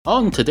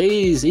On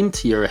today's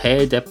Into Your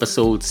Head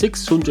episode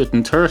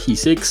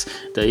 636,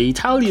 the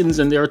Italians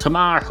and their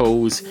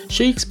tomatoes,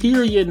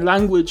 Shakespearean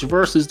language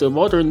versus the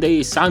modern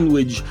day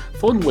sandwich,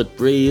 fun with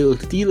braille,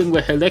 dealing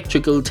with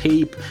electrical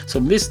tape,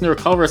 some listener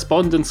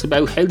correspondence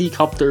about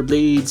helicopter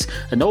blades,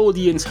 an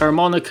audience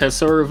harmonica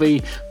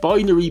survey,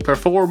 binary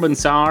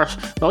performance art,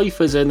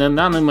 life as an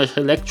inanimate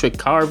electric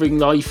carving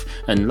life,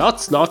 and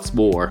lots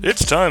more.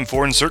 It's time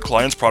for Insert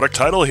Client's Product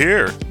Title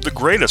here. The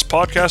greatest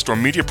podcast or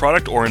media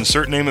product or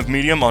insert name of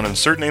medium on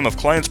insert name of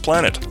client's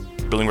planet.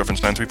 Billing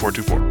reference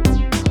 93424.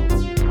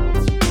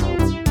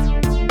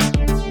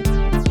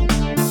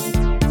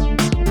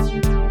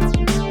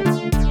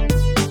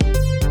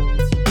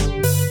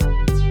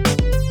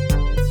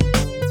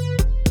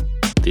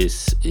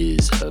 This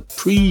is a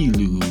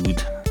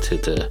prelude to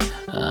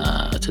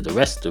the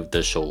rest of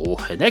the show.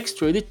 An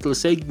extra little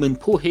segment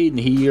put in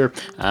here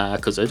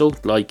because I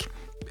don't like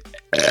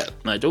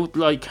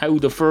how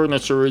the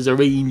furniture is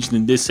arranged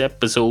in this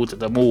episode at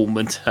the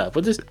moment.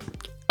 But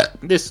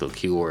this will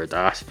cure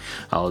that,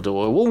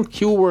 although it won't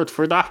cure it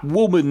for that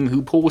woman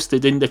who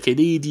posted in the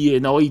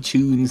Canadian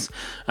iTunes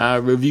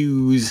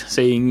reviews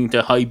saying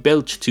that I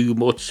belch too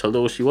much,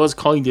 although she was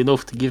kind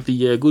enough to give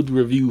me a good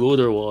review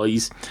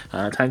otherwise.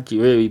 Thank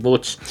you very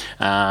much.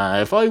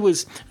 If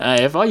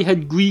I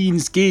had green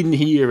skin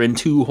here and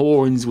two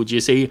horns, would you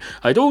say,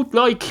 I don't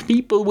like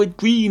people with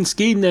green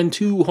skin and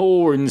two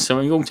horns, so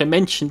I'm going to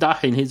mention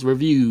that in his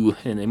review,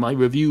 and in my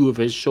review of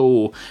his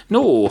show.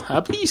 No,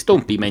 please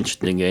don't be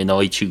mentioning in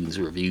iTunes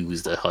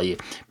reviews that I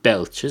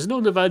belch. It's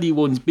none of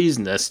anyone's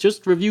business.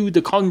 Just review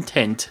the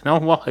content,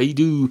 not what I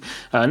do.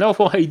 Not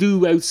what I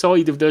do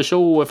outside of the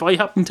show. If I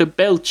happen to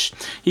belch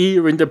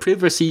here in the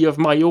privacy of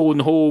my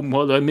own home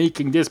while I'm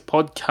making this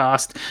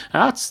podcast,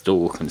 that's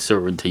no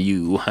concern to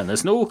you, and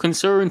it's no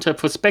concern to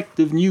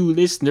prospective new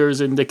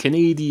listeners in the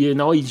Canadian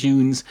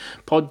iTunes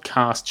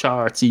podcast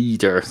charts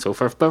either. So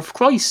for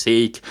Christ's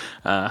sake,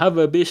 have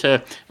a bit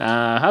of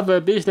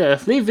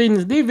live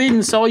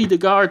inside the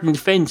garden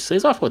fence.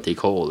 Is that what they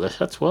call it?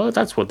 That's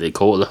what they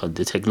call it on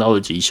the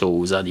technology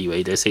shows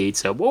anyway. They say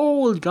it's a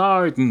walled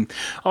garden.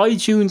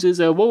 iTunes is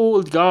a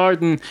walled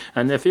garden,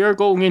 and if you're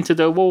going into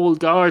the walled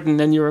garden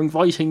and you're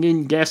inviting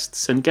in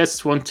guests, and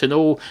guests want to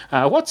know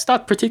what's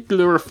that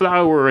particular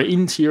flower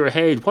into your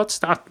head, what's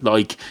that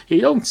like, you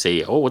don't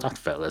say, oh, that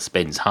fella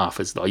spends half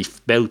his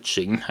life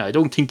belching. I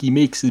don't think he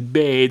makes his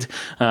bed.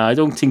 I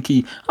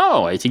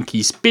think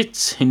he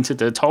spits into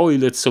the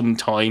toilet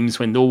sometimes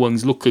when no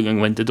one's looking and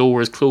when the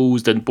door is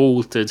closed and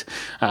bolted.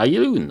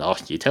 You do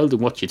not. You tell them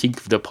what you think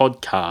of the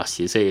podcast.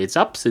 You say it's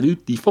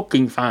absolutely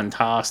fucking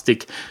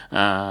fantastic.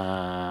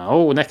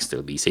 Next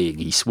they'll be saying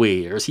he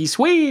swears. He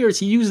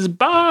uses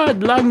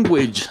bad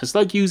language. It's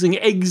like using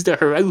eggs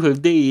that are out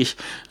of date.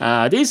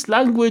 This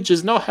language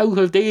is not out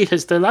of date.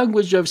 It's the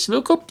language of...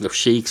 Look up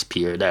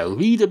Shakespeare now.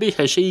 Read a bit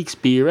of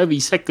Shakespeare. Every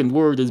second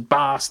word is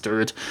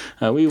bastard.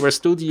 We were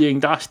studying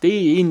that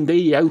day in,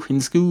 day out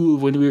in school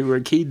when we were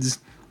kids.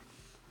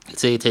 I'd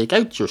say, take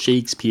out your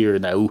Shakespeare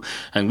now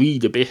and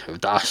read a bit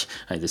of that.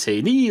 And I'd say,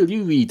 Neil,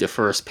 you read the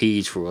first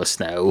page for us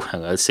now.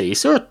 And I'd say,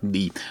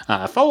 certainly,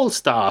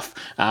 Falstaff,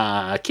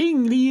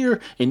 King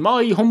Lear, in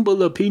my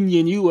humble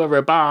opinion, you are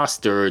a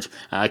bastard.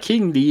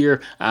 King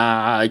Lear,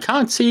 I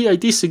can't say I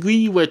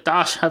disagree with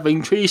that,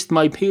 having traced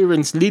my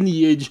parents'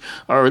 lineage,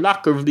 or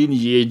lack of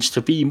lineage,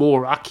 to be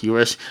more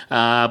accurate.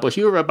 But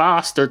you're a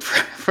bastard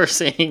for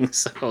saying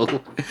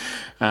so.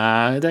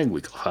 Then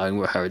we got on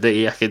with our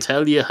day. I can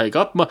tell you, I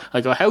got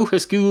out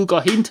of school,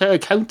 got into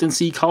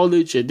accountancy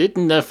college. It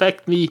didn't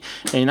affect me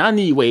in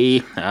any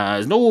way.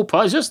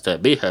 It's just a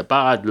bit of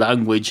bad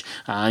language.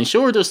 I'm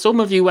sure there's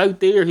some of you out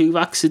there who've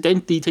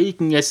accidentally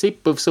taken a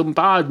sip of some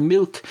bad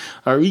milk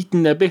or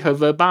eaten a bit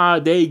of a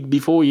bad egg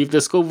before you've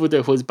discovered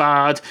it was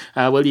bad.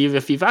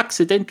 If you've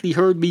accidentally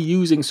heard me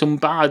using some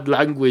bad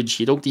language,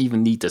 you don't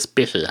even need to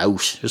spit it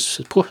out.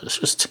 Just put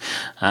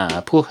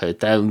it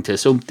down to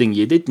something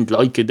you didn't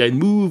like and then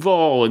move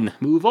on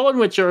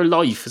with your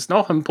life. It's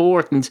not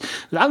important.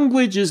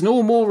 Language is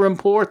no more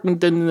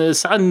important than a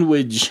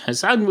sandwich. A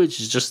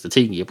sandwich is just the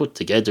thing you put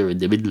together in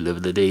the middle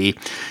of the day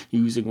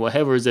using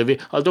whatever's of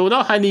it. Although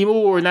not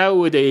anymore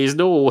nowadays.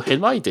 No, in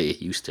my day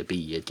it used to be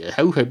you'd get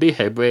out a bit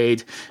of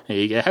bread,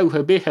 you get out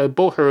a bit of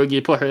butter and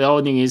you put it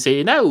on and you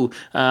say, now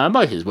I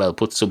might as well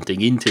put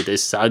something into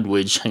this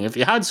sandwich. And if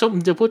you had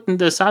something to put in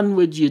the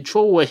sandwich, you'd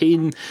throw it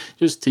in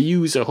just to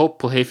use it up.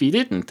 But if you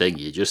didn't, then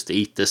you just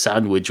ate the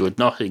sandwich with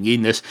nothing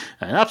in it.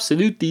 An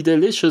absolutely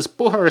delicious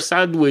butter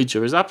sandwich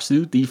is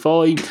absolutely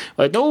fine.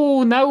 But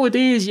no,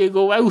 nowadays you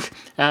go out,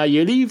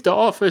 you leave the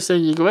office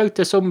and you go out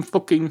to some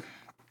fucking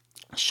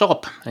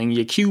shop and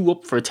you queue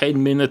up for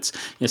 10 minutes.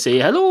 You say,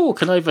 hello,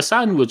 can I have a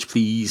sandwich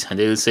please? And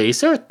they'll say,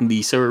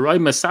 certainly sir,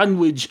 I'm a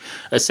sandwich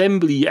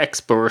assembly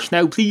expert,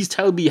 now please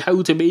tell me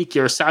how to make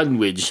your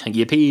sandwich. And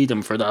you pay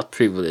them for that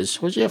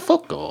privilege. Would you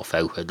fuck off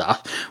out of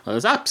that? Well,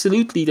 it's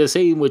absolutely the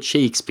same with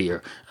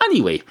Shakespeare.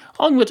 Anyway,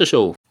 on with the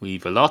show.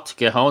 We've a lot to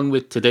get on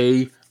with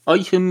today.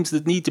 items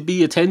that need to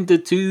be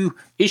attended to,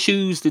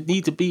 issues that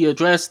need to be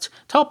addressed,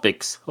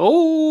 topics.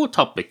 Oh,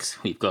 topics.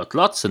 We've got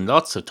lots and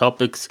lots of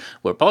topics.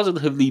 We're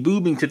positively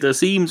booming to the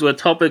seams with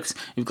topics.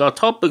 We've got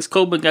topics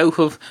coming out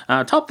of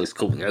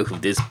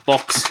this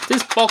box.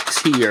 This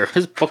box here,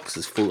 this box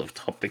is full of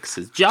topics.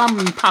 It's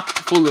jam-packed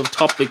full of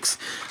topics.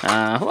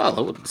 Well,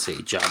 I wouldn't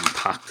say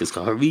jam-packed. It's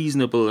got a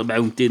reasonable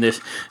amount in it.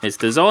 It's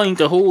designed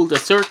to hold a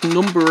certain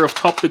number of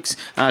topics,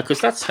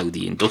 because that's how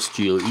the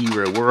industrial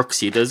era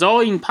works. You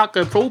design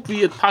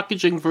appropriate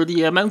packaging for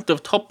the amount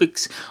of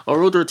topics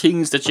or other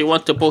things that you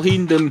want to put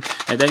in them,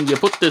 and then you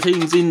put the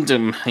things in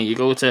them, and you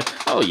go to,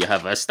 you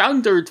have a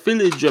standard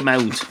fillage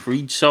amount for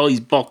each size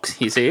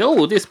box. You say,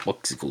 this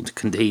box is going to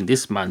contain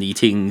this many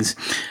things,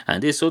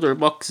 and this other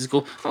box is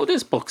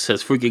this box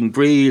has frigging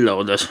Braille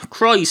on it.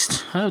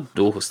 Christ, I've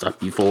noticed that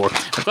before.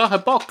 I've got a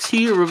box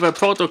here of a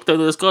product that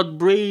has got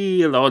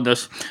Braille on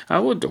it. I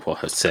wonder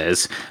what it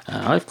says.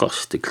 I've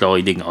got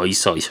declining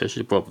eyesight. I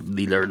should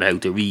probably learn how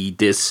to read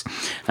this.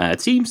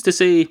 It seems to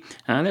say,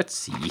 let's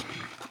see,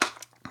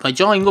 by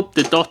joining up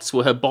the dots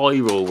with a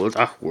biro, will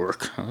that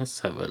work?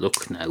 Let's have a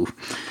look now.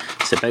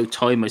 It's about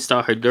time I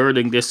started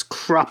learning this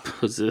crap,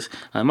 because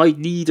I might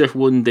need it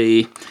one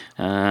day.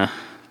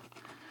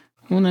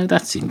 Now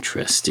that's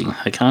interesting.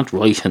 I can't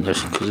write in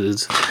it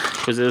because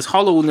there's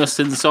hollowness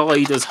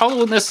inside. There's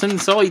hollowness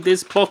inside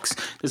this box,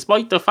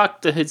 despite the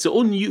fact that it's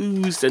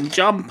unused and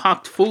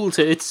jam-packed full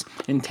to its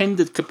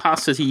intended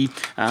capacity.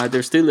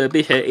 There's still a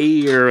bit of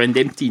air and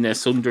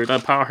emptiness under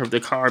that part of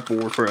the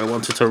cardboard where I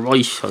wanted to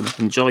write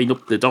and join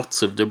up the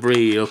dots of the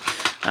Braille.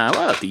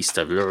 Well, at least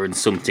I've learned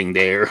something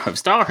there. I've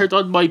started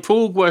on my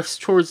progress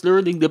towards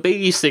learning the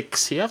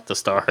basics. You have to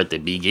start at the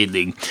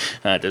beginning.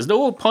 There's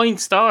no point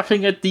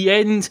starting at the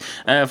end.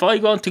 If I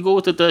want to go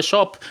to the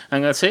shop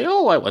and I'll say, I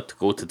want to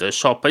go to the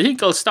shop, I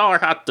think I'll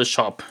start at the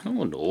shop.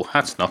 Oh no,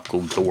 that's not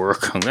going to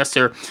work unless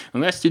you're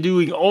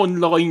doing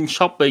online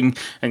shopping.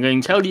 And I can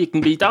tell you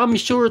can be damn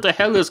sure the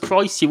hell as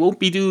Christ you won't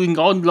be doing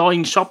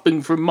online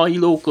shopping from my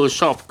local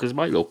shop, because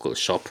my local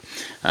shop,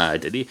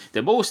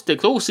 the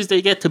closest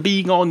they get to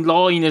being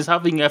online is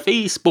having a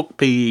Facebook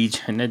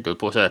page, and then they'll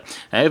put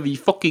every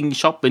fucking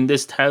shop in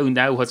this town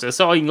now has a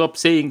sign up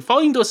saying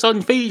find us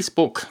on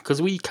Facebook,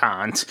 because we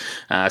can't.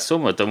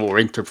 Some of the more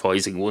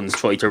enterprising ones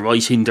try to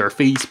write in their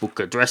Facebook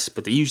address,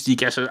 but they usually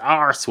get it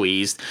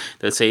arseways.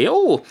 They'll say,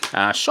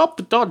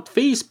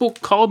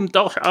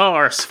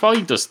 shop.facebook.com.arse,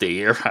 find us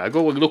there,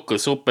 go and look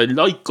us up and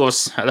like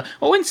us.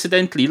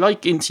 Incidentally,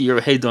 like Into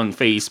Your Head on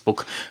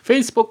Facebook,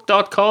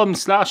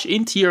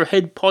 facebook.com/Into Your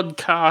Head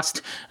podcast,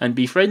 and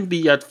befriend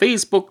me at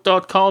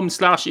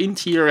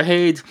facebook.com/Into Your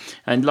Head,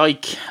 and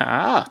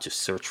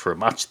just search for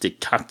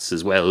Matchstick Cats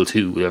as well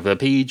too. We have a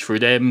page for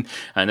them,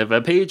 and I have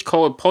a page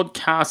called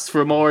Podcasts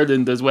from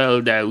Ireland as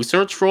well now.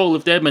 Search for all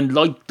of them and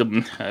like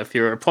them if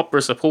you're a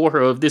proper supporter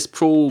of this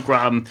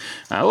programme.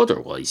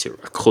 Otherwise you're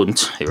a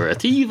cunt. You're a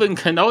thieving,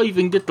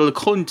 conniving little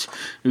cunt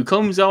who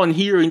comes on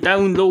here and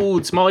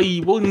downloads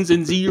my ones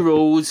and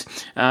zeros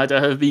that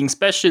have been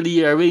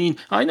specially arranged.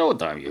 I know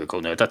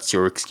that that's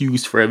your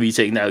excuse for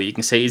everything now. You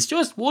can say it's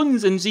just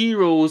ones and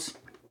zeros.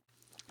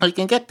 I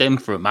can get them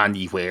from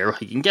anywhere.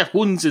 I can get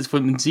ones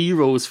and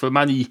zeros from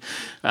any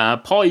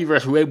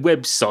pirate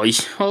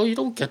website. Oh, you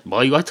don't get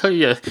I tell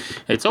you,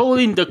 it's all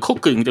in the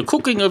cooking. The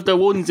cooking of the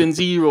ones and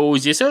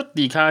zeros. You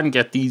certainly can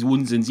get these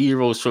ones and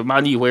zeros from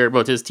anywhere,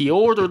 but it's the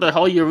order that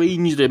I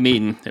arrange them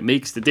in that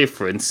makes the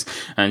difference.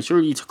 And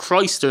surely to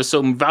Christ there's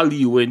some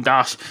value in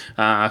that.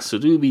 So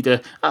do me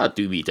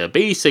the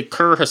basic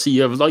courtesy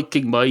of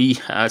liking my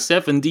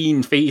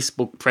 17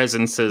 Facebook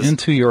presences.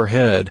 Into Your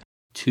Head.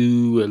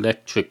 2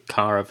 electric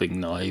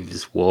carving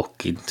knives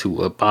walk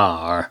into a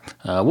bar.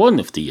 One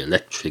of the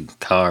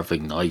electric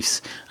carving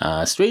knives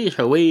straight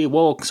away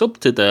walks up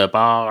to the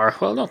bar.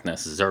 Well, not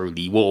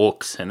necessarily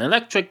walks. An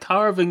electric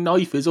carving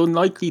knife is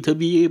unlikely to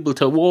be able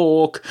to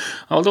walk.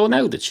 Although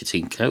now that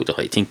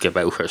I think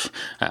about it,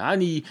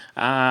 any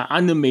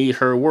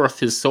animator worth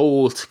his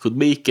salt could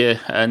make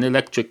an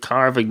electric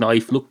carving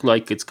knife look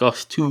like it's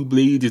got 2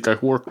 blades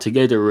that work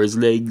together as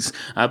legs,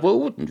 but it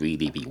wouldn't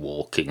really be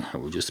walking. It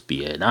would just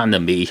be an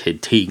animated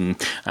thing.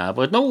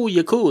 But no,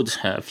 you could,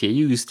 if you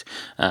used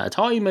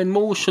time and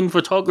motion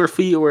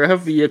photography or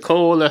whatever you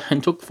call it,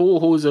 and took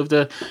photos of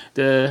the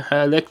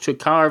electric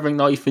carving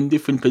knife in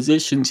different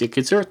positions, you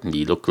could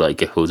certainly look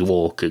like it was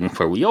walking.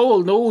 For we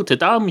all know to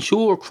damn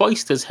sure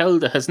Christ as hell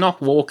that has not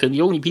walking.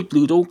 The only people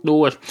who don't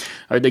know it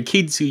are the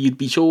kids who you'd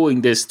be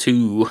showing this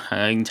to.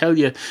 I can tell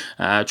you,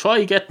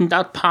 try getting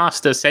that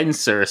past a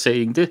censor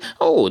saying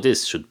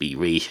this should be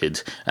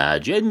rated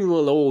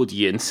general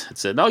audience.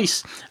 It's a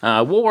nice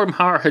warm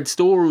warm-hearted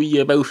story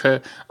about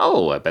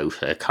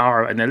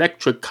an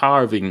electric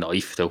carving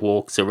knife that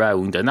walks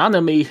around. An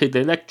animated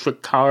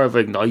electric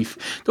carving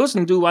knife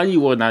doesn't do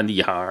anyone any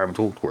harm.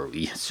 Don't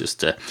worry. It's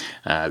just an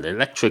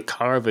electric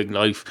carving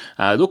knife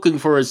looking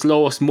for its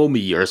lost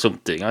mummy or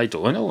something. I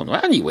don't know.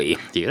 Anyway,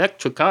 the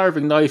electric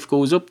carving knife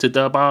goes up to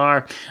the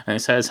bar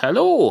and says,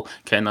 "Hello,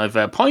 can I have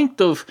a pint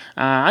of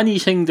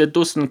anything that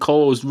doesn't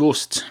cause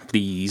rust,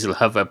 please? I'll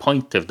have a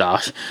pint of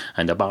that."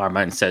 And the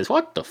barman says,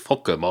 "What the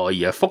fuck am I,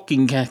 a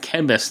fucking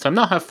chemist? I'm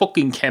not a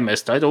fucking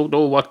chemist. I don't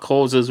know what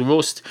causes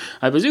rust.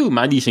 I presume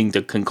anything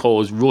that can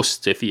cause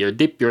rust if you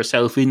dip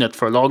yourself in it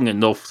for long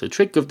enough. The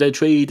trick of the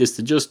trade is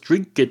to just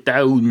drink it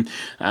down.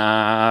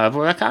 But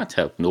I can't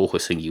help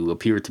noticing you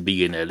appear to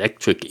be an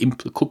electric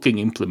cooking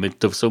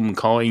implement of some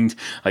kind.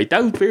 I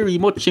doubt very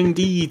much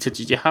indeed that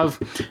you have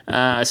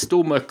a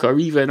stomach or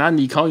even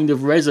any kind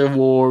of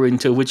reservoir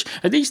into which,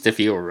 at least if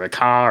you were a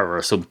car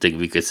or something,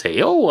 we could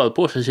say, oh, I'll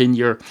put it in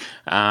your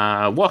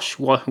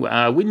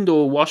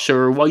window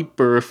washer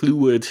wiper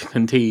fluid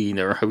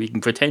container. We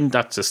can pretend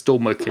that's a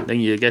stomach and then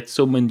you get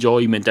some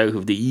enjoyment out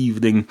of the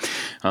evening."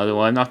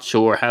 Although I'm not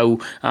sure how.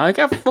 I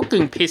get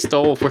fucking pissed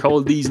off with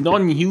all these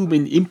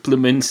non-human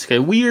implements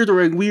get weirder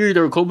and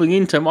weirder coming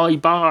into my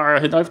bar,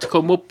 and I have to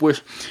come up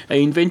with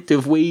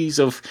inventive ways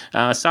of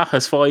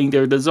satisfying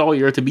their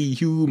desire to be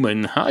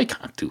human. I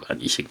can't do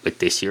anything with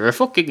this. You're a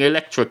fucking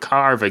electric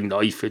carving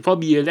knife. It'd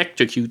probably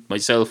electrocute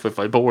myself if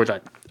I poured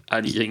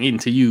anything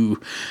into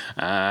you.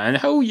 And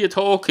how are you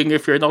talking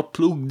if you're not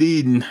plugged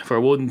in, for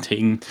one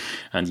thing?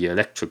 And the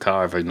electric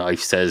carving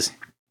knife says,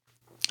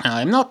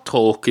 "I'm not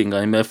talking.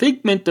 I'm a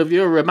figment of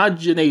your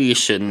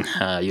imagination.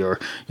 You're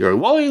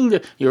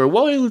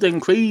wild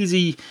and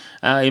crazy.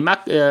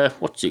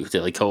 What did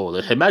I call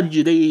it?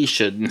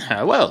 Imagination.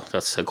 Well,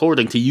 that's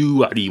according to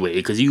you anyway,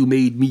 because you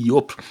made me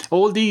up.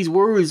 All these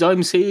words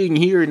I'm saying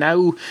here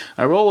now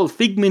are all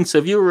figments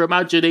of your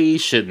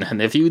imagination.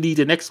 And if you need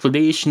an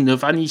explanation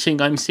of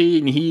anything I'm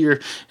saying here,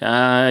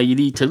 you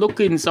need to look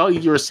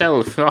inside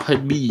yourself, not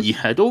at me.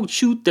 Don't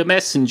shoot the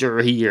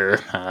messenger here,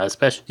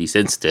 especially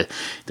since the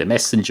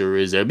messenger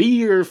is a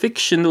mere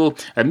fiction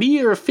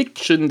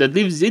that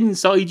lives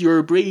inside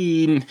your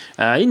brain.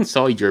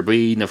 Inside your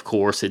brain, of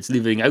course. It's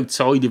living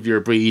outside of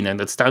your brain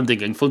and it's standing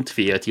in front of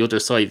you at the other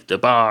side of the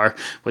bar.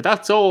 But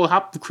that's all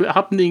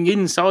happening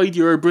inside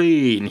your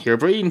brain. Your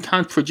brain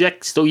can't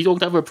project, so you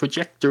don't have a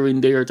projector in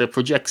there that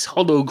projects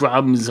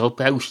holograms up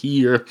out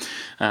here.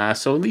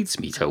 So it leads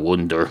me to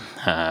wonder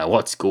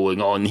what's going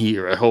on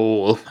here at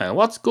all.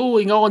 What's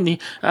going on here?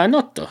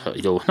 Not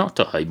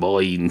that I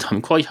mind.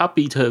 I'm quite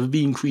happy to have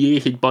been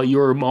created by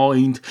your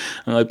mind.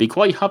 I'd be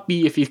quite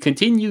happy if you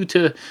continue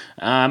to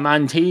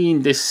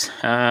maintain this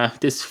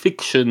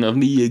fiction of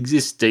me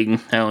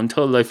existing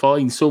until I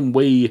find some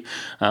way.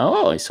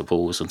 I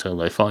suppose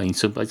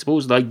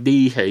like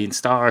Data in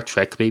Star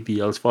Trek,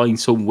 maybe I'll find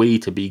some way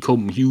to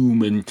become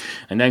human,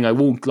 and then I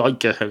won't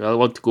like it, and I'll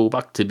want to go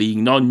back to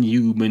being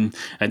non-human,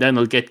 and then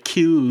I'll get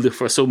killed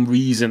for some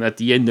reason at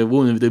the end of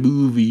one of the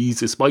movies,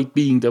 despite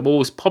being the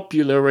most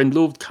popular and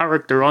loved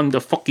character on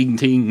the fucking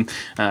thing.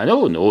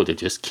 No, they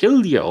just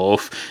kill you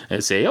off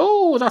and say,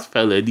 "Oh, that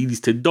fella needs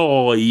to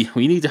die.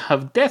 We need to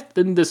have death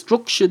and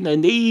destruction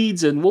and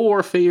AIDS and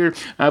warfare."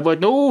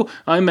 But no,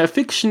 I'm a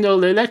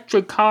fictional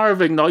electric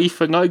carving knife,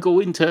 and I go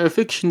into a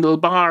fictional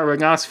bar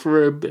and ask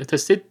to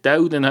sit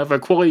down and have a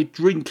quiet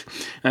drink,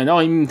 and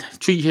I'm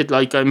treated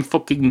like I'm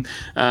fucking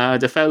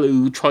the fellow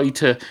who tried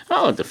to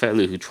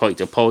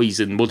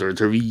poison Mother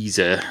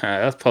Teresa.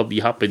 That probably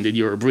happened in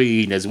your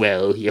brain as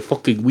well, you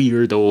fucking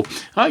weirdo.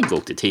 I'm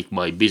going to take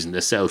my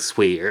business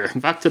elsewhere.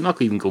 In fact, I'm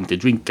not even going to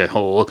drink at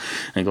all.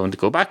 I'm going to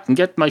go back and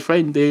get my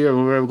friend there,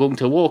 and we're going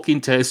to walk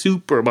into a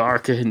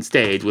supermarket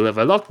instead. We'll have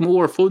a lot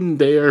more fun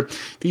there.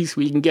 At least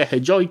we can get a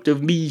joint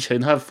of meat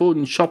and have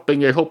fun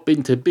chopping it up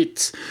into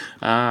bits.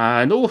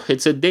 No,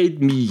 it's a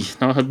dead meat,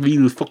 not a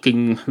real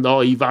fucking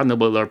live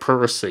animal or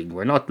person.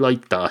 We're not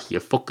like that, you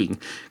fucking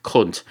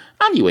cunt.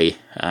 Anyway,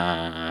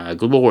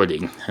 good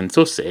morning, and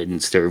thus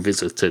ends their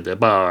visit to the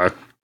bar.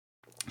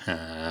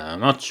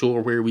 I'm not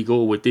sure where we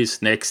go with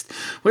this next.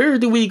 Where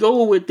do we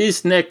go with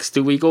this next?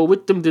 Do we go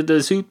with them to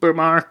the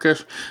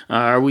supermarket?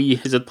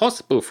 Is it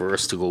possible for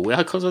us to go? Well,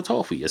 because I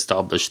thought we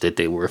established that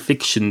they were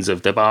fictions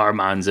of the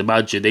barman's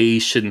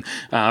imagination.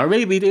 Or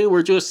maybe they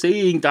were just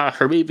saying that,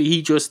 or maybe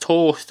he just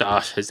thought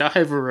that. Has that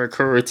ever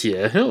occurred to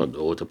you? I don't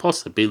know. The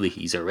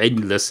possibilities are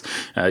endless.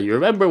 You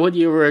remember when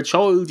you were a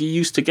child, you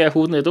used to get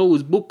one of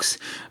those books.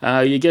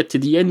 You get to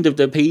the end of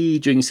the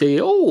page and say,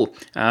 "Oh,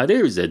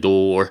 there's a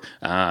door.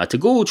 To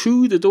go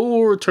through the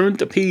door, turn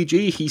to page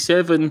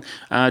 87.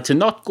 To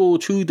not go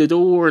through the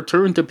door,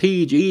 turn to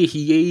page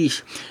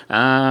 88.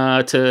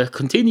 To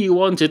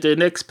continue on to the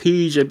next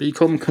page and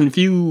become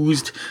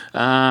confused,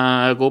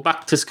 go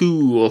back to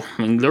school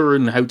and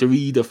learn how to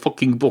read a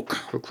fucking book,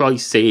 for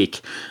Christ's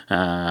sake."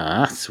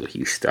 That's what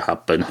used to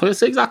happen. Well,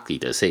 it's exactly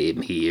the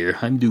same here.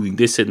 I'm doing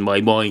this in my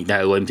mind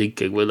now. I'm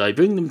thinking, will I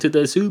bring them to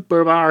the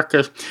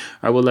supermarket,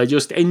 or will I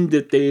just end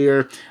it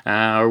there,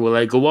 or will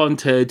I go on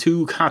to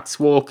Two Cats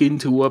Walk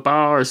Into a Bar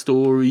car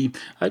story.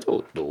 I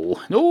don't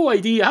know. No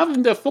idea.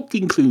 Haven't a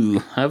fucking clue.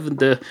 Haven't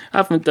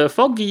the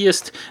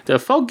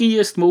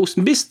foggiest, most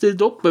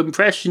misted up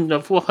impression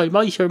of what I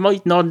might or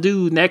might not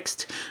do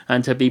next.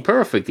 And to be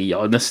perfectly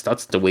honest,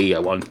 that's the way I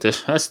want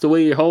it. That's the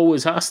way it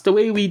always has. The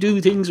way we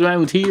do things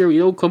around here. We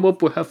don't come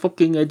up with a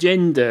fucking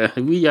agenda.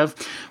 We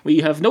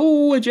have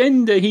no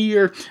agenda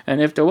here.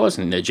 And if there was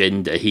an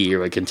agenda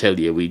here, I can tell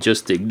you, we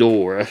just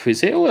ignore it. We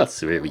say, oh,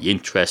 that's a very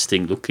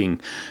interesting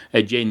looking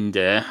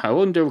agenda. I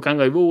wonder,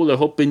 can I roll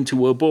it up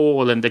into a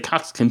ball and the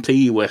cats can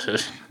play with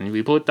it? And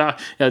we put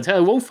that, I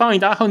won't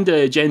find that on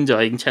the agenda,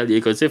 I can tell you,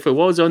 because if it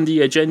was on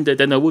the agenda,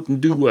 then I wouldn't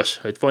do it.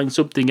 I'd find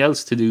something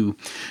else to do.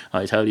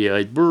 I tell you,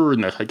 I'd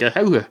burn it. I'd get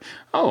out.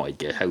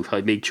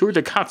 I'd make sure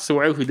the cats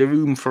were out of the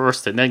room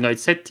first, and then I'd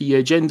set the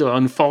agenda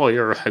on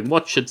fire and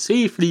watch it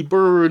safely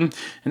burn,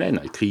 and then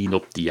I'd clean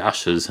up the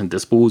ashes and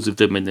dispose of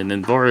them in an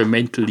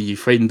environmentally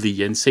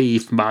friendly and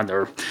safe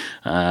manner.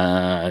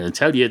 I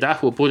tell you,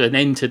 that will put an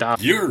end to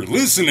that. You're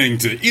listening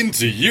to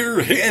Into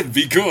Your Head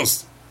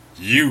because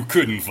you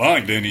couldn't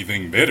find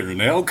anything better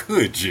now,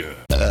 could you?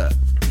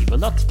 We will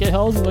not get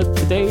on with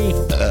today.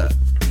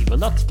 We will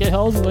not get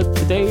on with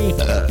today.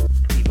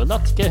 We will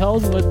not get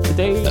on with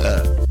today.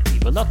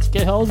 We will not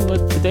get on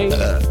with today.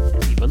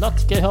 We will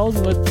not get on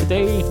with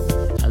today.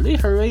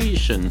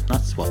 Alliteration,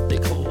 that's what they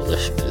call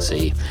it, you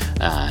see.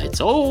 It's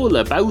all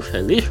about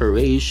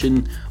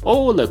alliteration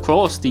all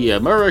across the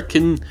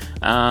American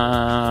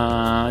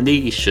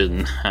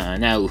nation.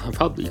 Now, I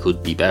probably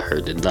could be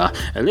better than that.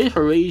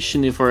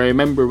 Alliteration, if I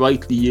remember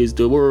rightly, is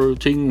the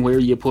word thing where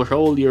you put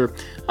all your...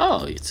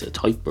 it's a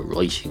type of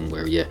writing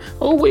where you...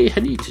 Oh, wait,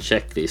 I need to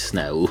check this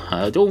now.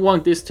 I don't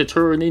want this to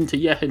turn into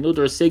yet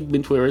another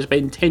segment where I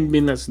spend 10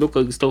 minutes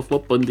looking stuff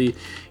up on the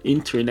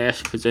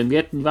internet, because I'm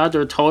getting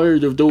rather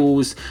tired of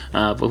those.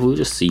 But we'll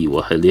just see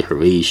what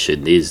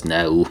alliteration is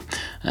now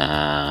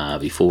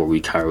before we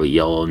carry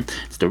on.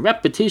 It's the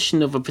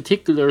repetition of a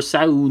particular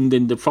sound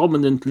in the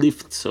prominent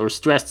lifts or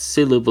stressed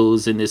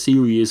syllables in a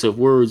series of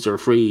words or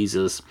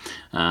phrases.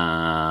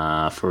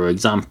 For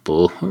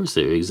example, where's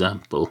their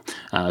example?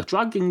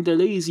 Dragging the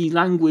lazy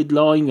languid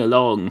line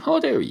along. Oh,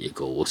 there you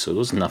go. So it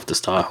doesn't have to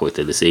start with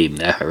the same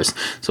letters.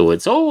 So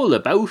it's all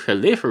about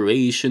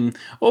alliteration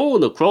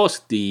all across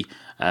the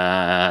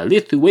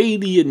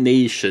Lithuanian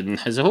nation.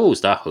 I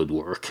suppose that would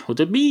work. Would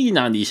it mean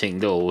anything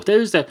though?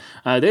 There's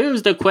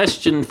the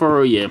question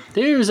for you.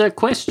 There's a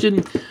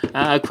question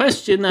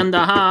and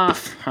a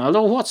half.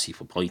 Although what's the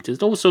point?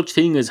 There's no such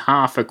thing as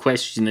half a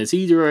question. It's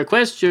either a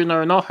question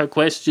or not a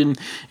question.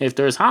 If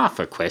there's half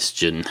a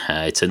question,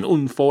 it's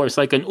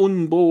like an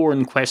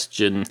unborn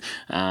question.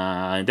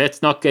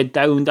 Let's not get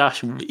down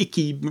that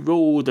icky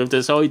road of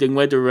deciding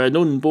whether an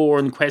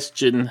unborn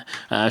question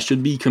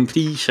should be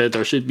completed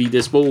or should be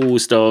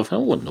disposed of.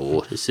 Oh no,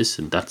 this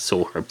isn't that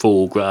sort of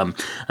program.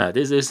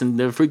 This isn't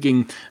the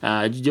frigging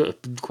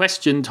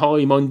question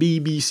time on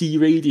BBC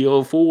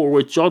Radio 4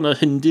 with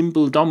Jonathan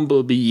Dimble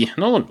Dumbleby.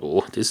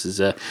 No, this is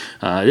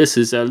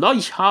a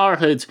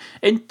light-hearted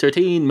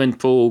entertainment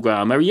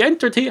program. Are you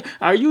entertained?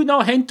 Are you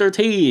not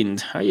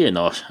entertained? Are you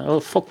not? Oh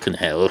fucking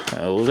hell!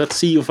 Let's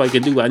see if I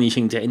can do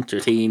anything to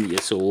entertain you.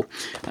 So,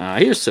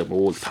 here's some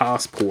old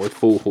passport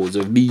photos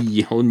of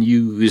me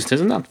unused.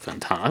 Isn't that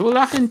fantastic? Will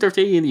that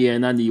entertain you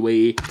in any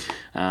way?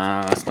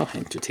 It's not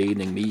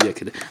entertaining me.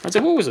 I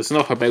suppose it's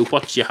not about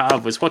what you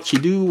have, it's what you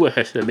do with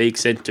it that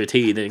makes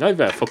entertaining. I've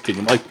a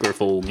fucking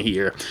microphone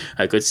here.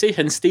 I could sit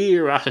and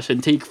stare at it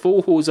and take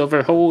photos of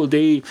it all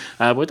day,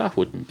 but that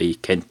wouldn't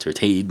make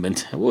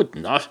entertainment. It would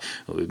not.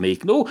 It would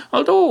make no.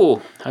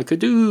 Although I could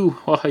do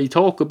what I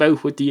talk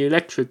about with the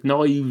electric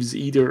knives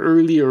either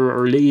earlier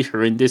or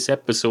later in this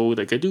episode.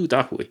 I could do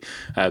that way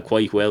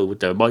quite well with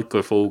the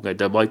microphone and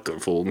the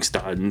microphone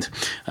stand.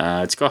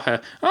 I've got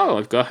a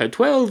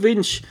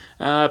 12-inch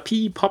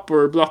pea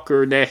popper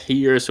blocker net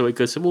here, so I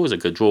suppose I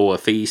could draw a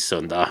face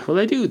on that. Will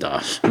I do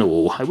that?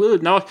 No, I will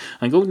not.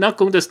 I'm not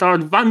going to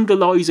start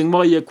vandalising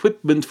my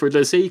equipment for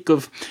the sake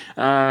of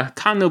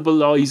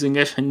cannibalising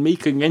it and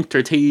making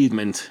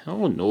entertainment.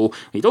 Oh no,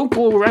 we don't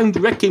go around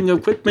wrecking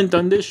equipment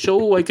on this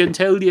show, I can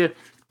tell you.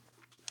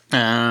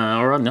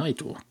 Or I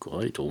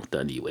don't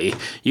anyway.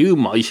 You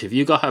might, if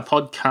you got a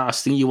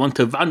podcast and you want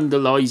to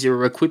vandalise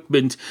your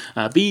equipment,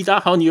 be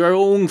that on your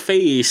own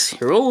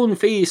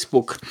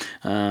Facebook.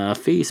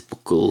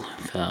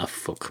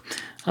 Fuck.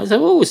 I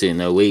suppose in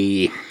a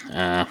way,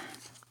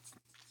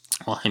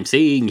 what I'm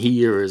saying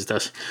here is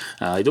that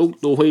I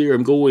don't know where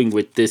I'm going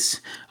with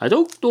this.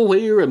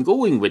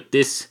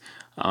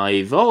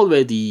 I've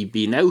already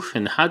been out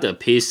and had a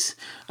piss.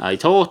 I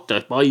thought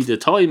that by the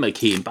time I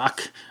came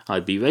back,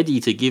 I'd be ready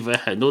to give it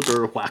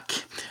another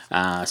whack.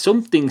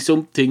 Something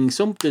to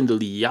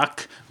the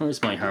yak.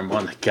 Where's my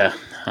harmonica?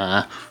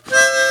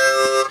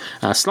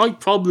 A slight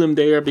problem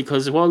there,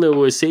 because while I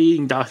was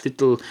saying that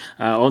little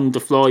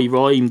on-the-fly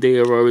rhyme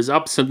there, I was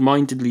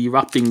absent-mindedly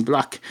wrapping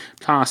black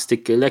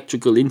plastic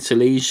electrical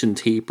insulation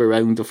tape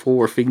around the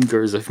four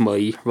fingers of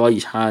my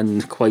right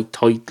hand quite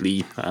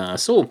tightly.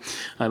 So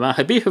I'm at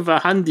a bit of a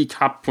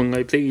handicap when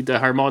I play the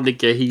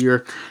harmonica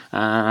here.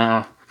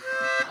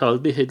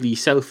 admittedly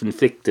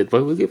self-inflicted,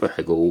 but we'll give it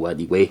a go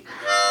anyway.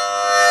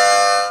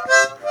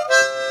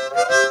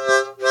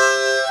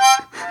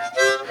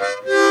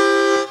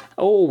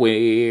 Oh,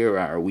 where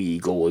are we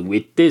going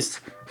with this?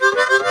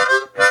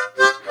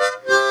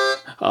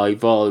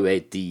 I've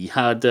already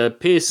had a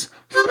piss.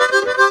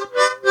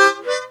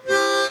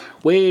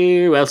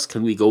 Where else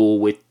can we go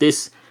with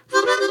this?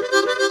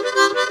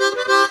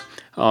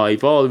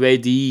 I've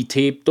already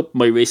taped up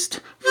my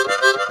wrist.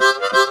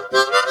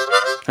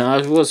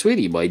 It was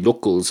really my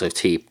knuckles I've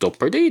taped up.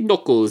 Are they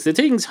knuckles? The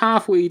things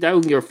halfway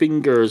down your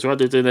fingers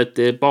rather than at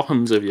the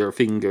bottoms of your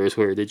fingers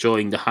where they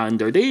join the hand.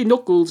 Are they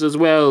knuckles as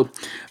well?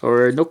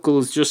 Or are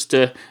knuckles just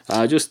the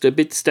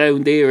bits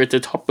down there at the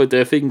top of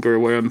the finger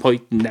where I'm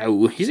pointing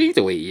now? You see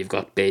the way you've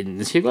got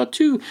bends. You've got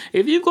two.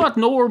 If you've got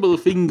normal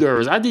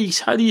fingers,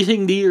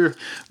 anything near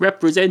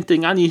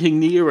representing anything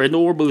near a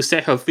normal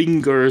set of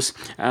fingers,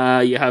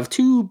 you have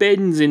two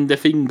bends in the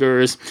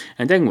fingers,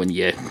 and then when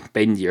you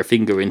bend your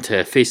finger into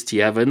a fist,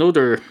 you have a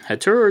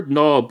third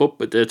knob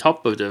up at the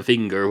top of the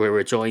finger where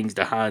it joins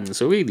the hand.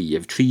 So really you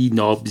have 3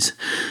 knobs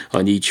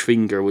on each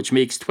finger, which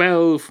makes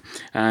 12,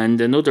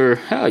 and you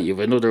have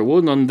another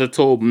one on the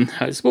thumb.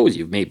 I suppose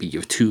you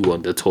have 2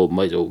 on the thumb,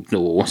 I don't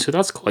know, so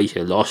that's quite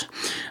a lot.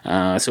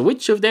 So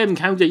which of them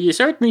counted? You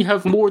certainly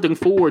have more than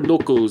 4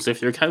 knuckles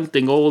if you're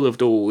counting all of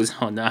those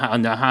on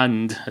the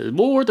hand.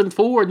 More than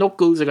 4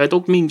 knuckles, and I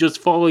don't mean just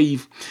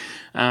 5.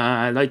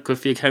 Like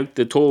if you count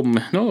the thumb,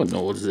 no,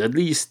 there's at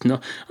least,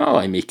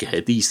 I make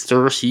at least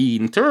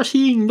 13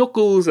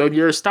 knuckles on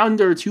your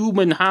standard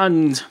human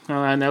hand.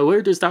 Now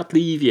where does that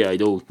leave you? I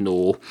don't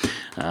know.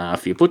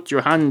 If you put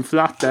your hand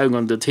flat down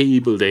on the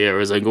table there,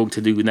 as I'm going to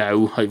do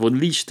now, I've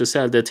unleashed the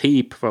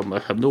sellotape from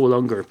it. I'm no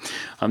longer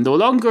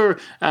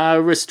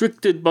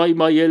restricted by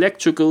my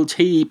electrical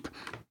tape.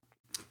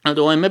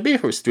 Although I'm a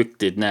bit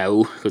restricted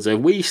now, because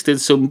I've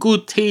wasted some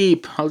good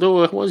tape,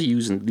 although I was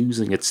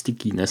losing its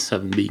stickiness,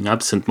 having been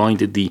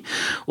absent-mindedly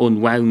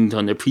unwound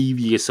on a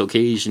previous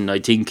occasion, I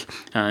think.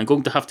 I'm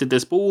going to have to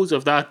dispose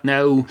of that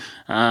now.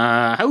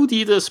 How do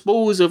you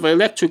dispose of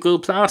electrical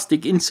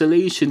plastic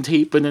insulation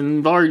tape in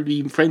an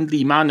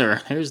environmentally-friendly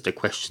manner? Here's the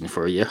question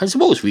for you. I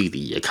suppose really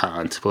you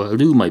can't, but I'll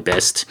do my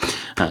best.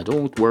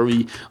 Don't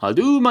worry, I'll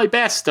do my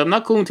best. I'm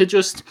not going to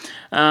just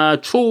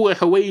throw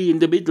it away in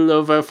the middle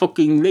of a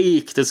fucking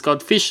lake that's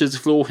got fishes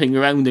floating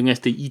around in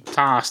it to eat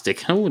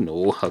plastic. Oh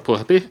no, I'll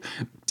put a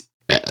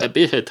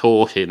bit of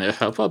thought in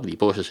it. I'll probably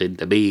put it in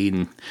the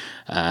main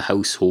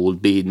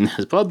household bin.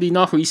 It's probably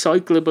not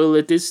recyclable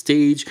at this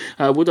stage.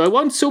 Would I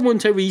want someone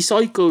to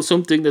recycle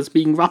something that's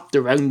being wrapped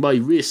around my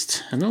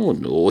wrist?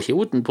 No, you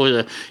wouldn't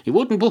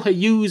put a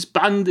used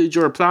bandage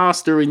or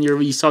plaster in your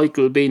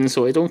recycle bin,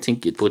 so I don't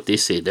think you'd put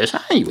this in it.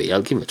 Anyway,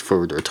 I'll give it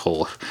further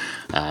thought.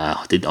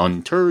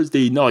 On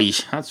Thursday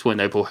night, that's when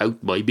I put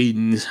out my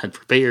bins and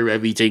prepare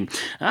everything.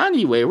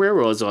 Anyway, where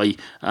was I?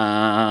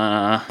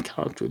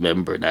 Can't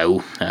remember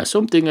now.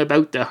 Something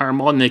about the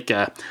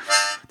harmonica.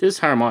 This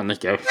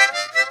harmonica.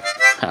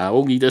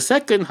 Only the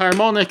second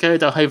harmonica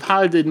that I've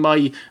had in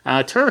my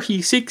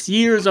 36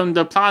 years on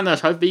the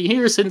planet. I've been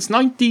here since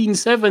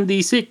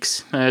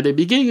 1976, the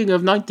beginning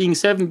of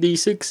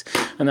 1976,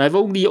 and I've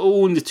only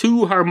owned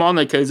 2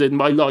 harmonicas in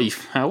my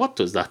life. What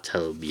does that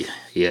tell me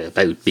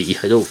about me?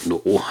 I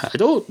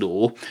don't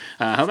know.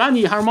 How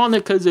many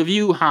harmonicas have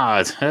you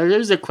had?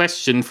 There's a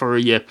question for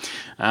you.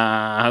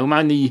 How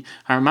many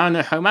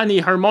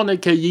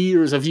harmonica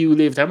years have you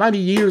lived? How many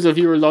years of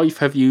your life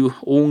have you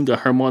owned a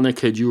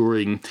harmonica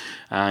during?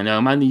 And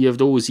how many of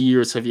those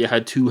years have you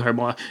had 2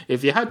 harmonicas?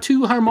 If you had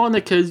 2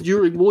 harmonicas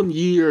during 1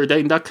 year,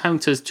 then that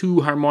counts as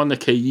 2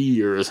 harmonica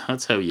years.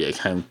 That's how you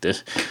count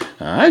it.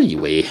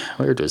 Anyway,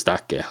 where does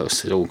that get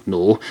us? I don't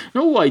know.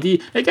 No idea.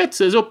 It gets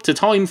us up to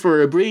time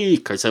for a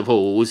break, I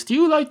suppose. Do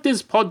you like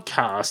this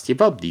podcast? You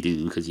probably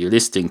do, because you're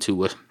listening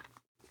to it.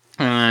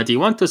 Do you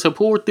want to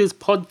support this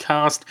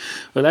podcast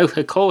without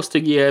it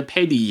costing you a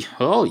penny?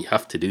 All you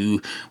have to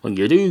do when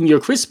you're doing your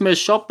Christmas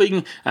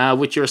shopping,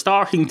 which you're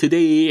starting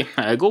today,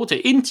 go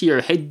to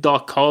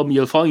intoyourhead.com.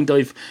 You'll find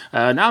I've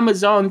an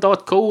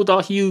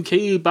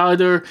amazon.co.uk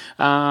banner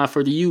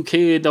for the UK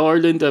and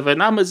Ireland. I've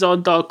an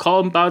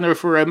amazon.com banner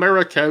for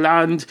America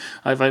land.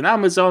 I've an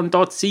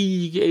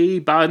amazon.ca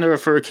banner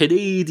for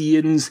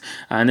Canadians.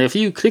 And if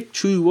you click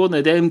through one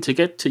of them to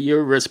get to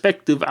your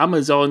respective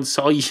Amazon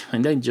site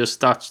and then just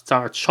start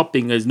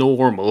shopping as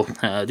normal.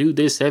 Do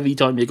this every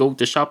time you go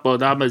to shop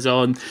on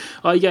Amazon.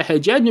 I get a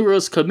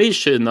generous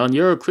commission on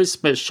your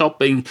Christmas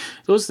shopping.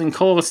 Doesn't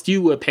cost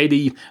you a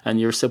penny, and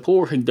you're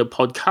supporting the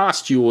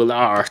podcastual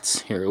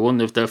arts. You're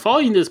one of the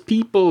finest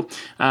people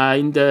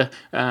in the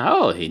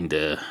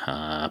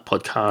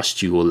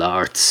podcastual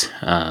arts.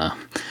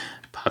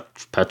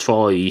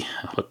 Patroy,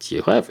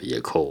 whatever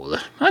you call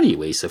it.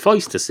 Anyway,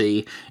 suffice to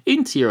say,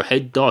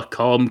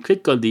 intoyourhead.com,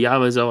 click on the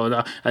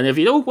Amazon, and if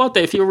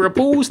you're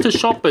opposed to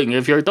shopping,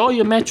 if you're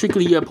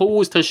diametrically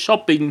opposed to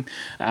shopping,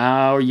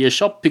 or you're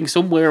shopping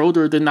somewhere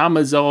other than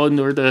Amazon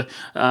or the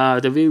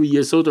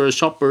various other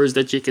shoppers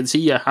that you can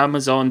see at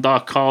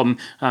Amazon.com,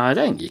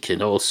 then you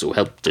can also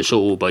help the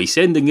show by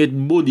sending it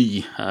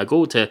money.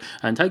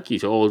 And thank you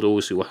to all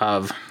those who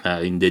have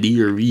in the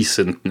near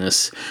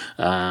recentness.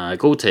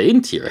 Go to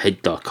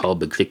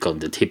intoyourhead.com and click on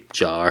the tip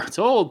jar. It's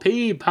all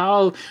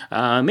PayPal,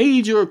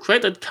 major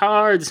credit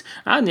cards,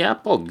 and a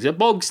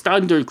bug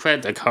standard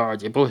credit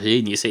card. You put it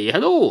in, you say,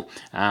 hello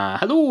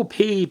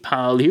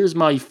PayPal, here's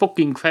my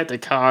fucking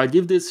credit card,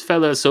 give this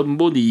fella some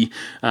money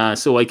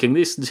so I can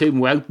listen to him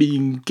without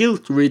being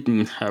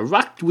guilt-ridden,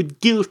 racked with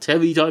guilt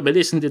every time I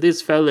listen to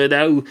this fella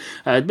now.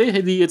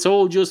 Admittedly, it's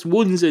all just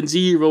ones and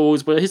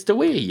zeros, but it's the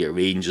way he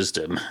arranges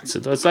them. So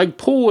that's like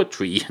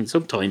poetry and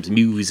sometimes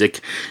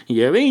music.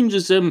 He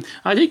arranges them.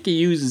 I think he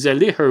uses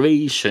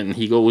alliteration.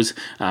 He goes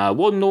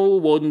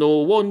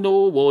 1010101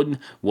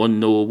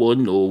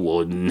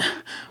 10101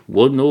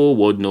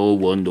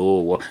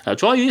 1010101.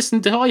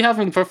 Try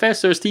having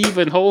Professor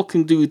Stephen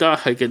Hawking do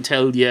that, I can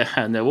tell you,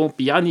 and there won't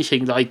be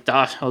anything like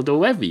that,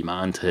 although every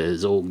man to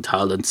his own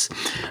talents.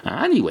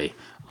 Anyway,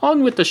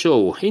 on with the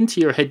show,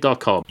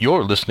 intoyourhead.com.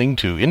 You're listening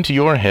to Into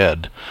Your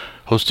Head,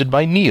 hosted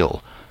by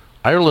Neil,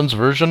 Ireland's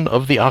version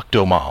of the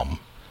Octomom.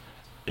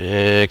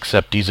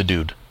 Except he's a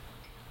dude,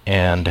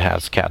 and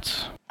has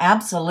cats.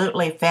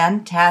 Absolutely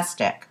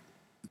fantastic.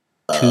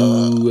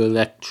 Two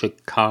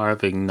electric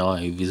carving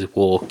knives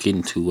walk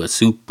into a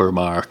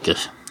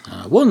supermarket.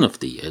 One of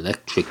the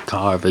electric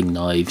carving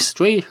knives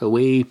straight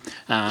away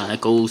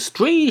goes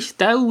straight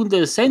down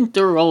the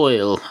centre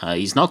aisle.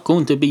 He's not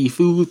going to be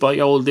fooled by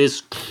all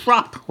this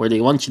crap where they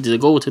want you to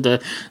go to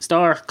the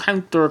start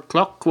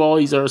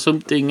counterclockwise or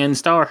something and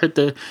start at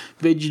the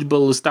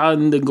vegetable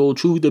stand and go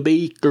through the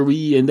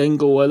bakery and then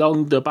go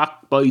along the back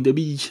by the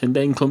beach and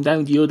then come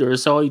down the other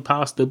side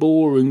past the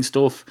boring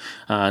stuff.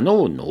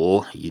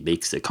 No, he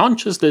makes a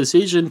conscious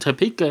decision to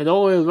pick an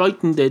aisle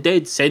right in the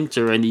dead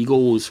centre, and he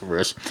goes for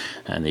it.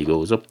 And he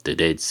goes up the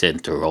dead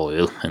centre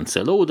aisle, and it's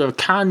a load of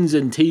cans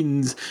and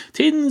tins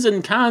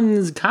and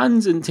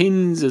cans and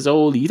tins is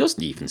all. He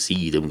doesn't even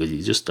see them because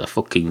he's just a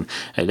fucking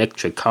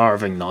electric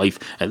carving knife.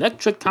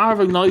 Electric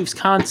carving knives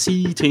can't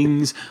see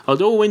things,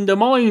 although in the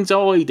mind's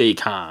eye they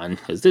can,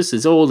 because this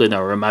is all in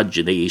our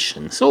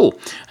imagination. So,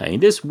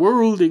 in this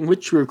world in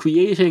which we're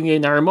creating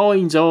in our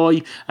mind's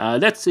eye,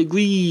 let's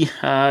agree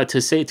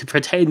to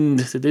pretend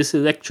that this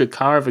electric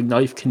carving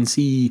knife can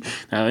see.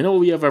 Now, I know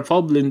we have a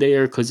problem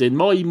there, because in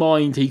my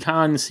mind he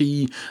can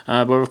see,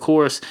 but of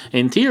course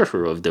in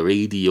theatre of the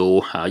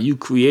radio you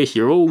create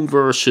your own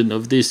version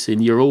of this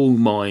in your own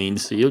mind,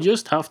 so you'll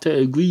just have to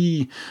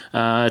agree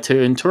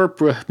to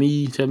interpret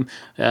me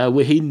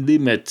within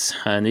limits,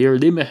 and you're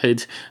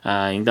limited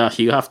in that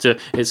you have to.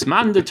 It's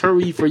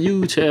mandatory for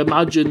you to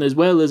imagine as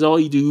well as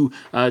I do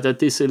that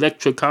this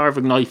electric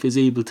carving knife is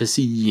able to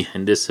see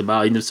in this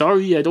mind. I'm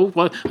sorry, I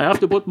have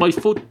to put my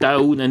foot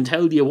down and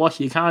tell you what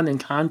you can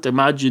and can't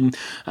imagine,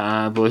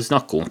 but it's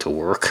not going to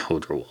work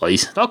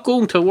otherwise. Not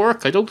going to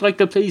work. I don't like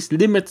to place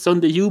limits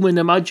on the human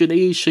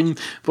imagination,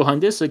 but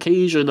on this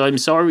occasion, I'm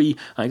sorry,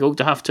 I'm going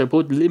to have to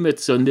put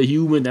limits on the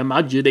human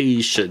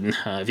imagination.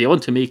 If you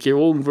want to make your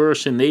own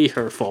version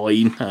later,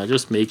 fine.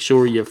 Just make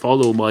sure you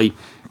follow my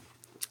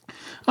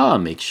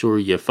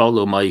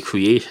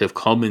Creative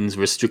Commons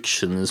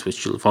restrictions,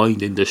 which you'll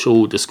find in the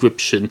show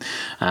description.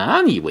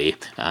 Anyway,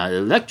 the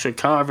electric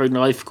carving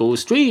knife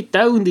goes straight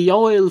down the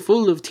aisle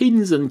full of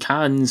tins and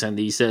cans, and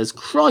he says,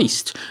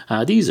 Christ,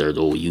 these are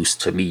no use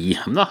to me.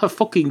 I'm not a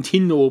fucking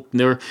tin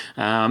opener.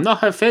 I'm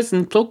not a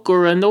pheasant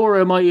plucker,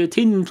 nor am I a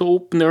tin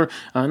opener.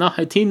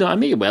 I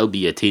may well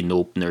be a tin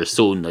opener,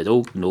 son. I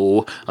don't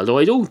know. Although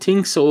I don't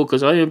think so,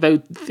 because I'm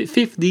about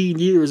 15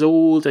 years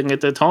old, and at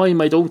the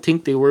time I don't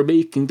think they were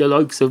making the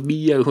likes of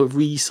me out of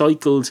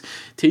recycled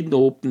tin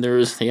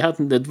openers. They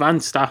hadn't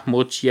advanced that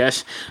much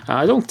yet.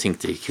 I don't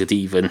think they'd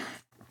even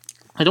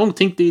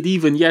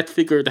yet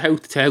figured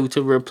out how to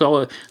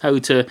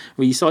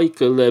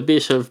recycle a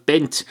bit of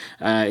bent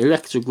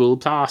electrical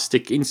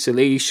plastic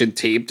insulation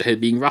tape that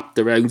had been wrapped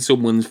around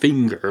someone's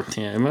finger.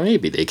 Yeah,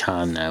 maybe they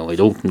can now. I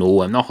don't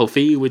know. I'm not au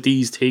fait with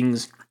these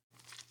things.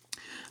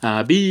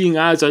 Being,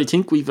 as I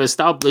think we've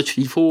established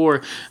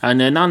before,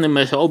 an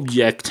inanimate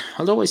object,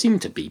 although I seem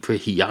to be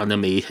pretty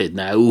animated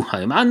now.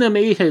 I'm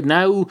animated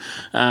now,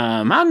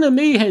 like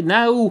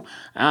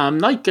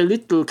a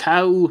little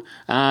cow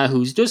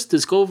who's just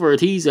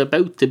discovered he's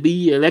about to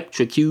be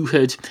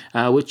electrocuted,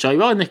 which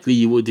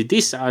ironically would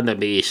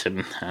disanimate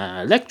him.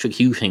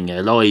 Electrocuting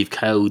a live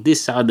cow,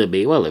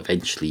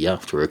 eventually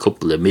after a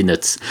couple of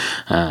minutes,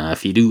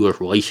 if you do it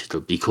right,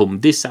 it'll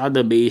become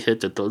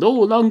disanimated, it'll no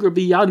longer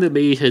be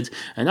animated,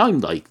 And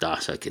I'm like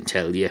that, I can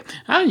tell you.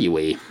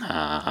 Anyway,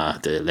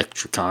 the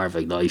electric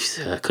carving knife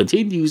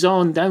continues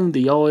on down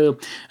the aisle,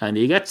 and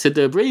he gets to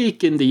the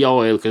break in the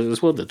aisle, because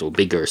it's one of the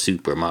bigger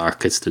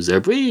supermarkets. There's a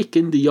break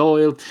in the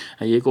aisle,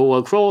 and you go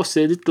across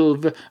a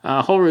little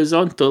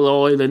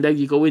horizontal aisle, and then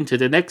you go into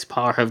the next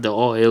part of the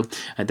aisle.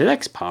 And the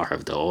next part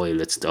of the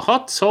aisle, it's the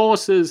hot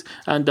sauces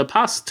and the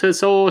pasta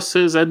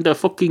sauces and the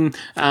fucking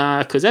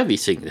because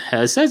everything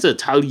says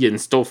Italian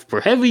stuff,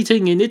 but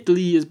everything in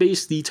Italy is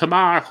basically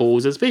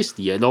tomatoes. It's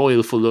basically an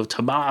oil full of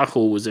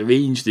tomatoes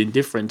arranged in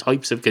different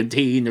types of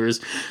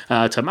containers.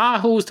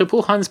 Tomatoes to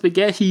put on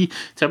spaghetti,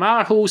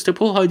 tomatoes to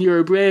put on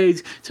your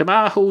bread,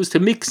 tomatoes to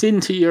mix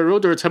into your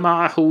other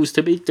tomatoes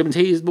to make them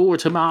taste more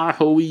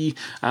tomato-y,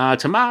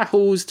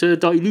 tomatoes to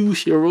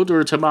dilute your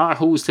other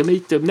tomatoes to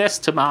make them less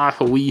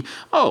tomato-y.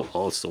 Oh,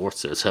 all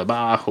sorts of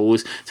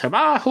tomatoes.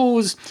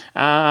 Tomatoes,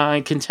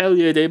 I can tell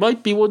you, they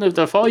might be one of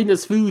the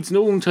finest foods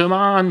known to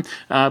man,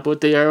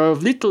 but they are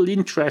of little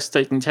interest,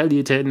 I can tell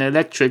you, to an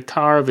electric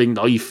carving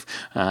knife.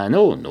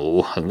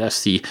 No,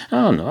 unless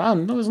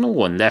there's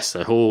no unless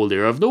at all.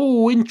 They're of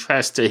no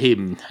interest to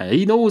him.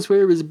 He knows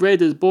where his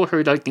bread is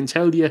buttered, I can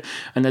tell you,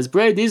 and his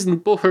bread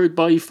isn't buttered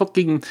by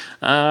fucking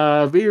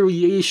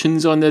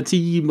variations on the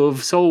theme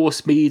of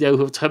sauce made out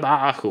of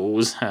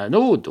tomatoes.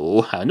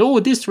 No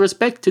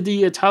disrespect to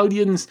the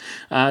Italians.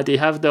 They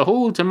have the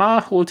whole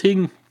tomato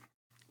thing.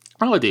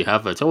 Oh, they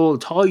have it all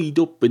tied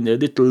up in a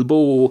little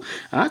bow.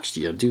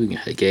 Actually, I'm doing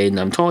it again.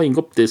 I'm tying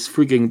up this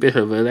frigging bit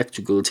of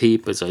electrical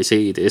tape as I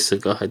say this. I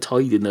got it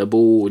tied in a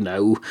bow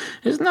now.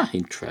 Isn't that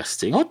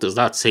interesting? What does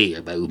that say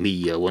about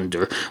me, I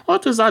wonder?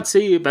 What does that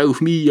say about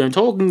me? I'm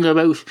talking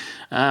about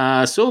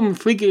some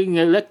frigging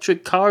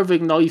electric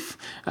carving knife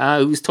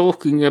who's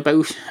talking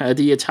about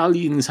the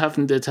Italians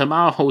having the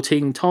tomato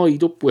thing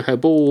tied up with a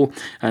bow,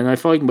 and I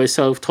find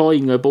myself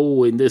tying a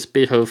bow in this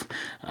bit of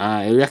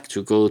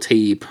electrical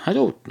tape. I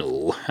don't know.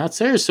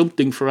 There's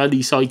something for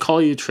any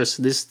psychiatrist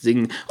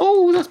listening.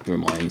 Oh, that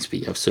reminds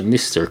me of some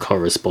Mr.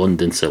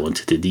 Correspondence I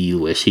wanted to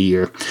deal with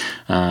here.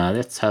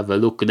 Let's have a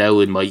look now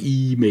in my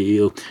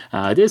email.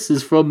 This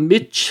is from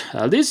Mitch,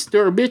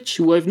 listener Mitch,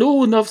 who I've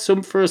known of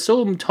for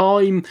some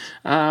time.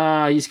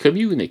 He's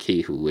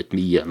communicating with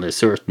me on a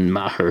certain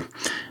matter.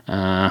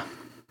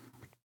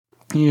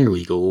 Here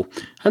we go.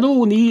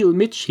 Hello, Neil,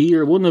 Mitch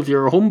here, one of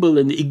your humble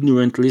and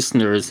ignorant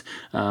listeners.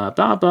 Blah,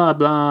 blah,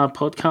 blah,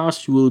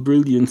 podcastual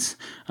brilliance.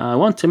 I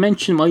want to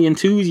mention my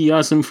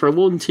enthusiasm for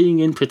one thing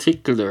in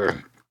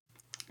particular.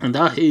 And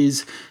that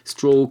is,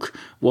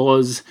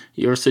 was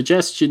your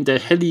suggestion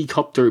that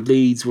helicopter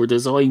blades were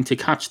designed to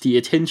catch the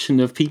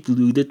attention of people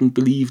who didn't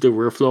believe there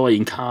were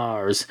flying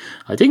cars.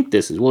 I think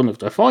this is one of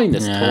the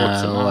finest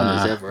thoughts a man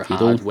has ever had. If you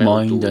don't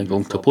mind, I'm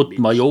going to put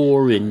my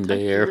oar in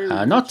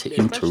there, not to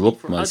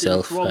interrupt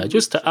myself,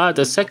 just to add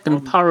a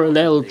second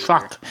parallel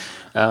track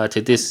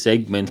to this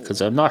segment,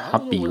 because I'm not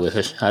happy with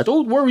it.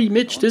 Don't worry,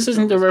 Mitch, this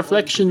isn't a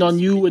reflection on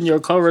you and your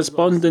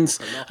correspondence.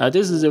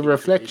 This is a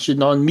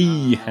reflection on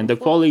me and the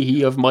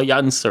quality of my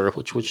answer,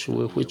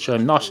 which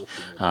I'm not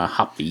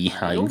happy.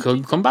 I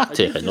can come back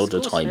to another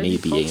time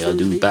maybe and I'll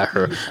do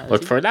better.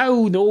 But for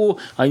now, no,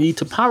 I need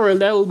to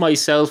parallel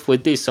myself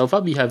with this. I'll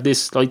probably have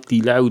this slightly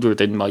louder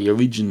than my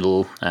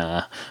original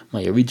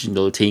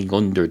thing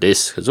under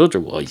this, because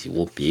otherwise you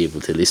won't be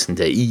able to listen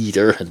to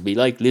either. It'll be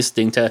like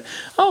listening to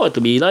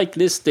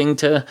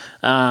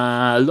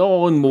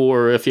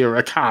lawnmower if you're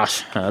a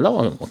cat.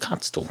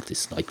 Cats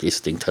don't like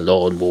listening to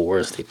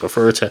lawnmowers. They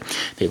prefer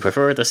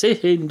to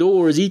sit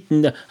indoors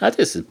eating.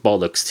 This is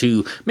bollocks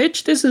too,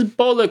 Mitch. This is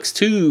bollocks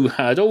too.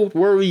 Don't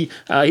worry.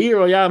 Here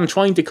I am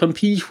trying to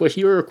compete with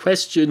your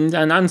question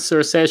and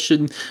answer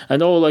session,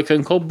 and all I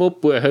can come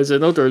up with is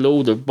another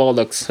load of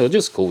bollocks. So it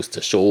just goes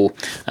to show,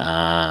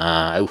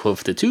 out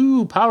of the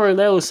two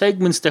parallel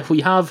segments that we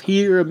have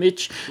here,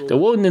 Mitch, the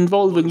one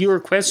involving your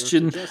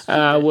question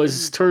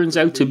turns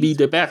out to be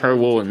the better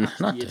one.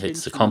 Not that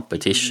it's a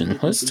competition,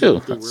 but still,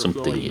 that's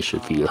something you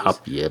should feel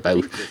happy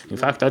about. In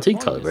fact, I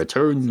think I'll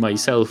return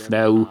myself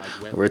now.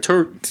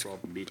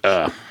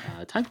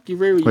 Thank you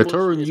very much.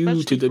 Return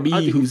you to the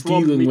me who's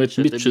dealing with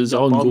Mitch's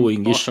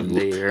ongoing issue.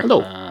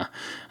 Hello.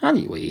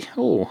 Anyway,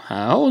 no,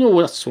 I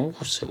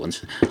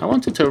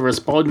wanted to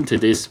respond to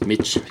this,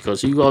 Mitch,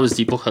 because you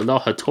obviously put a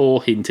lot of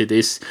thought into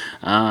this.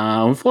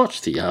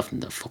 Unfortunately, I haven't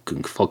the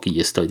fucking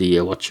foggiest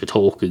idea what you're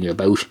talking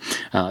about.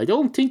 I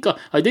don't think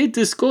I did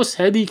discuss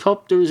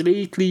helicopters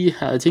lately.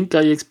 I think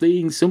I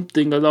explained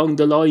something along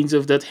the lines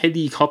of that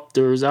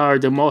helicopters are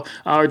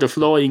the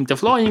flying. The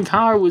flying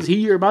car was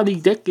here many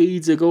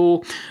decades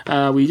ago.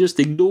 We just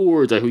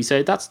ignored it. We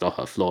said that's not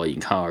a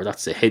flying car,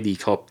 that's a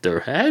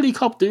helicopter. A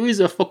helicopter is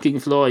a fucking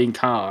flying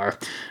car.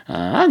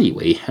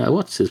 Anyway,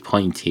 what's his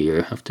point here?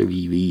 I have to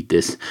reread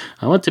this.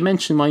 I want to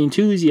mention my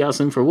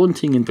enthusiasm for one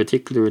thing in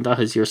particular, and that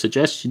is your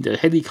suggestion that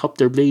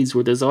helicopter blades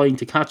were designed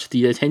to catch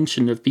the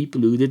attention of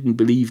people who didn't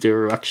believe they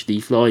were actually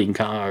flying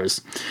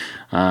cars.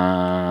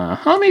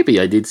 Or maybe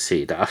I did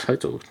say that. I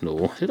don't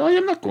know.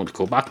 I'm not going to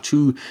go back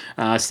through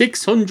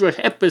 600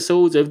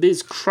 episodes of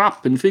this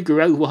crap and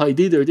figure out what I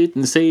did or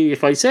didn't say.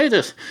 If I said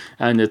it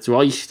and it's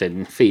right,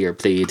 then fair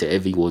play to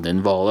everyone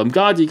involved. I'm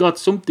glad you got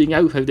something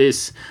out of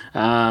this,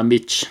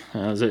 Mitch.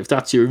 If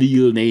that's your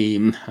real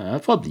name,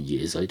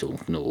 probably is. I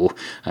don't know.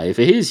 If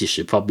it is, you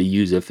should probably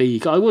use a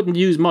fake. I wouldn't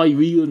use my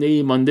real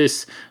name on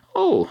this.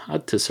 Oh,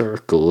 add to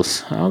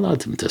circles. I'll add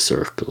them to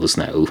circles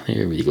now.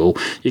 Here we go.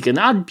 You can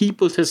add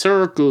people to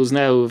circles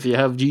now if you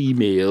have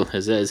Gmail.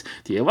 It says,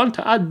 do you want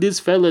to add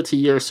this fella to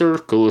your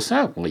circles?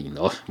 Why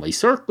not? My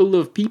circle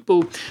of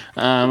people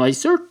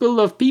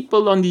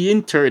on the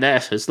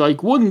internet is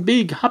like one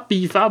big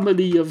happy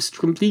family of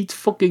complete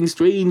fucking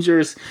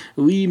strangers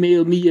who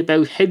email me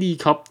about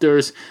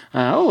helicopters.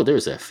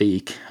 There's a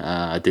fake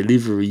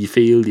delivery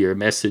failure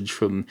message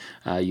from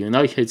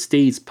United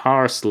States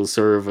Parcel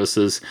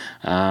Services.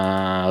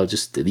 I'll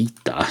just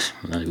delete that.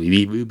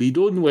 We'll be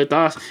done with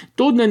that.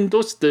 Done and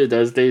dusted,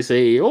 as they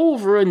say.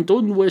 Over and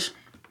done with.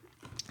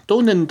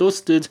 Done and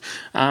dusted.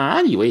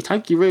 Anyway,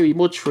 thank you very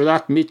much for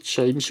that, Mitch.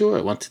 I'm sure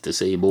I wanted to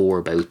say more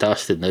about that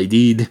than I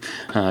did.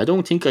 I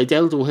don't think I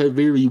dealt with it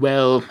very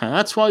well.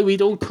 That's why we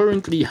don't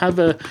currently have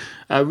a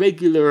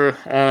regular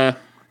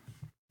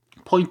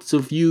points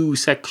of view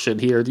section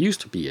here. There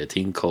used to be a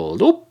thing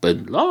called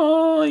Open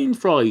Line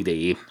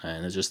Friday,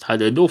 and I just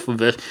had enough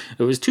of it.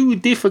 It was too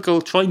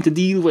difficult trying to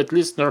deal with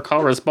listener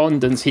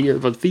correspondence here,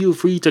 but feel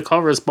free to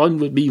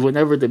correspond with me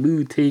whenever the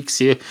mood takes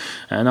you,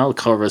 and I'll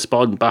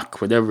correspond back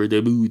whenever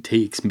the mood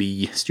takes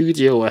me.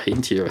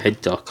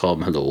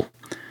 studio@intoyourhead.com. Hello.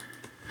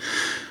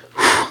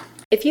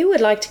 If you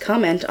would like to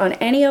comment on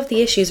any of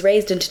the issues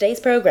raised in today's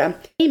programme,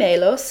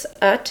 email us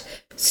at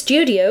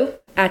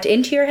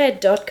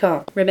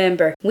studio@intoyourhead.com.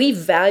 Remember, we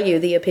value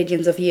the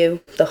opinions of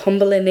you, the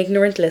humble and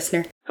ignorant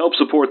listener. Help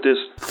support this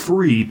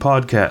free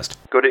podcast.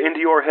 Go to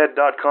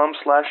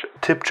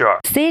intoyourhead.com/tipjar.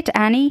 Sit,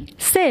 Annie,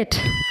 sit.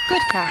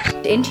 Good cat.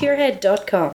 Intoyourhead.com.